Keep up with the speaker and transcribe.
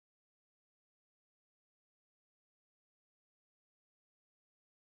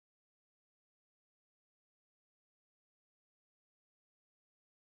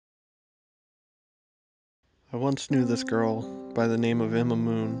I once knew this girl by the name of Emma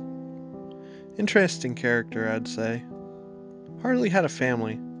Moon. Interesting character, I'd say. Hardly had a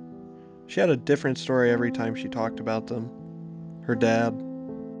family. She had a different story every time she talked about them. Her dad.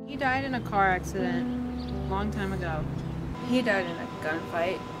 He died in a car accident a long time ago. He died in a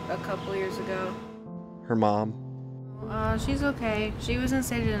gunfight a couple years ago. Her mom. She's okay. She was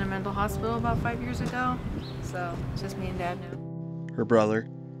instated in a mental hospital about 5 years ago, so it's just me and Dad now. Her brother.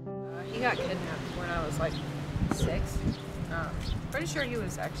 He got kidnapped when I was like 6. Pretty sure he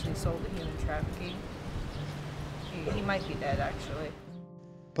was actually sold to human trafficking. He might be dead, actually.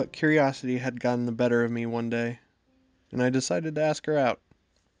 But curiosity had gotten the better of me one day, and I decided to ask her out.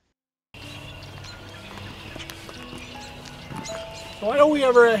 Why don't we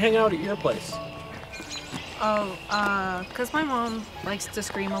ever hang out at your place? Oh, 'cause my mom likes to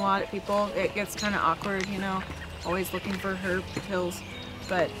scream a lot at people. It gets kind of awkward, you know, always looking for her kills.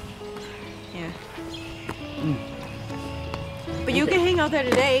 But, yeah. But you can hang out there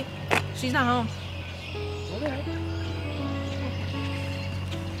today. She's not home. Okay.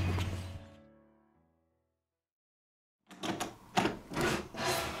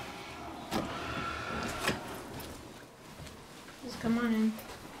 Just come on in.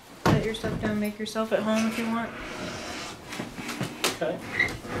 Set your stuff down. Make yourself at home if you want. Okay.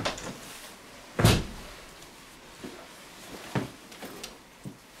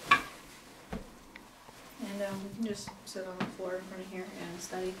 And we can just sit on the floor in front of here and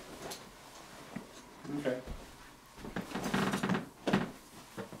study. Okay.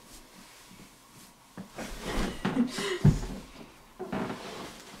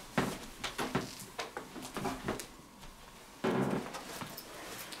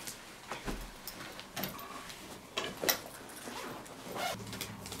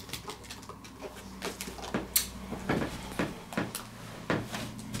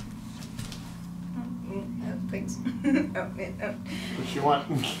 Thanks. What you want?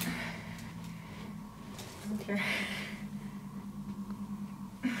 Here.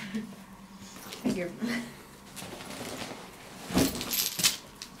 Thank you.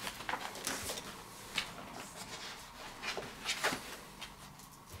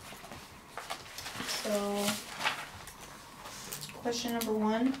 So, question number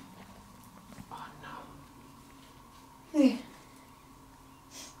 1. Oh no. Hey.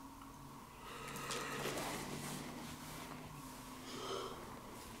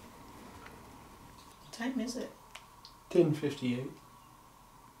 What time is it? 10:58.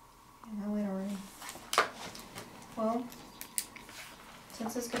 Yeah, not late already. Well,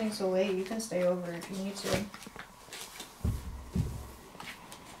 since it's getting so late, you can stay over if you need to.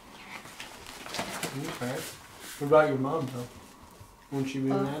 Okay. What about your mom though? Won't she be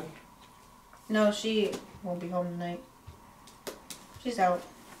mad? No, she won't be home tonight. She's out.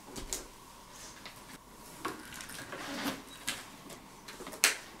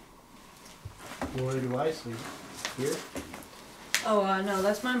 Where do I sleep? Here? Oh, no,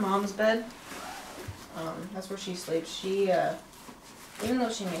 that's my mom's bed. That's where she sleeps. She, even though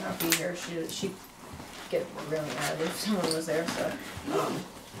she may not be here, she'd get really mad if someone was there, so,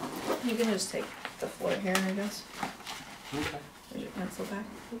 you can just take the floor here, I guess. Okay. There's your pencil back.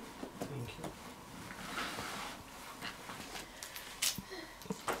 Thank you.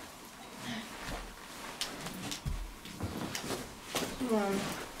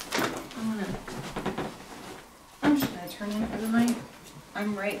 I'm just gonna turn in for the night.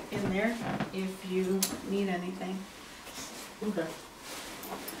 I'm right in there if you need anything. Okay.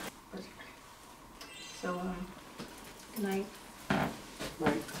 So, good night.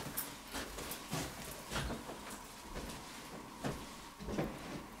 Right.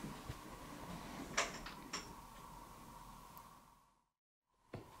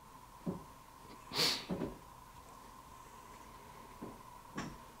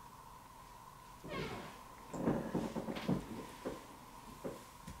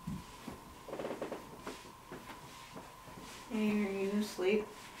 Hey, are you asleep?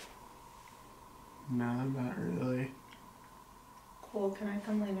 Nah, not really. Cool, can I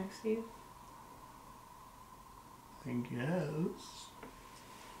come lay next to you? I guess.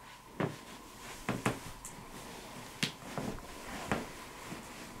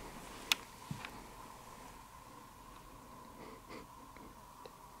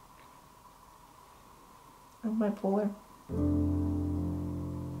 I'm bipolar.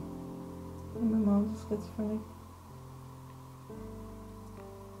 And my mom's schizophrenic.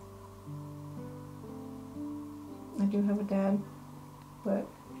 I do have a dad, but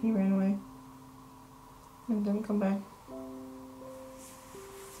he ran away and didn't come back.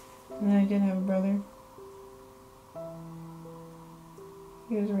 And then I did have a brother.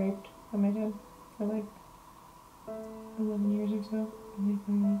 He was raped by my dad for like 11 years or so. And he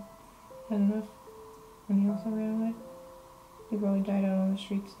finally had enough. And he also ran away. He probably died out on the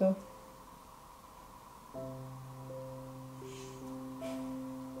streets though.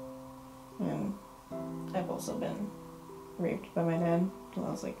 And I've also been raped by my dad till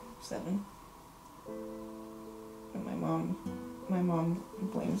I was like 7. And my mom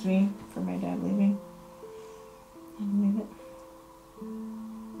blames me for my dad leaving. I believe it.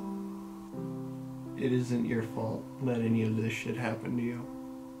 It isn't your fault that any of this shit happened to you.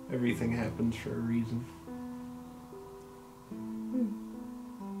 Everything happens for a reason.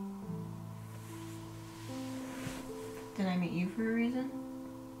 Did I meet you for a reason?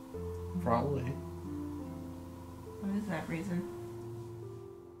 Probably. What is that reason?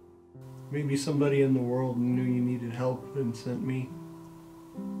 Maybe somebody in the world knew you needed help and sent me.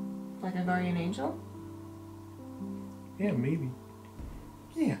 Like a guardian angel? Yeah, maybe.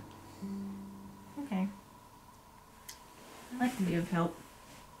 Yeah. Okay. I like to give help.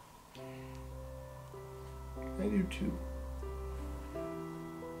 I do too.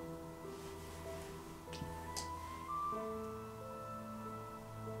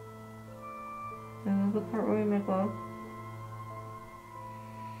 And that's the part where we make love.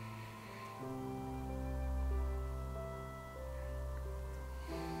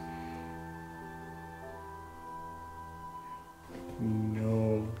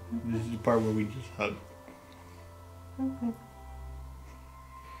 No. This is the part where we just hug. Okay.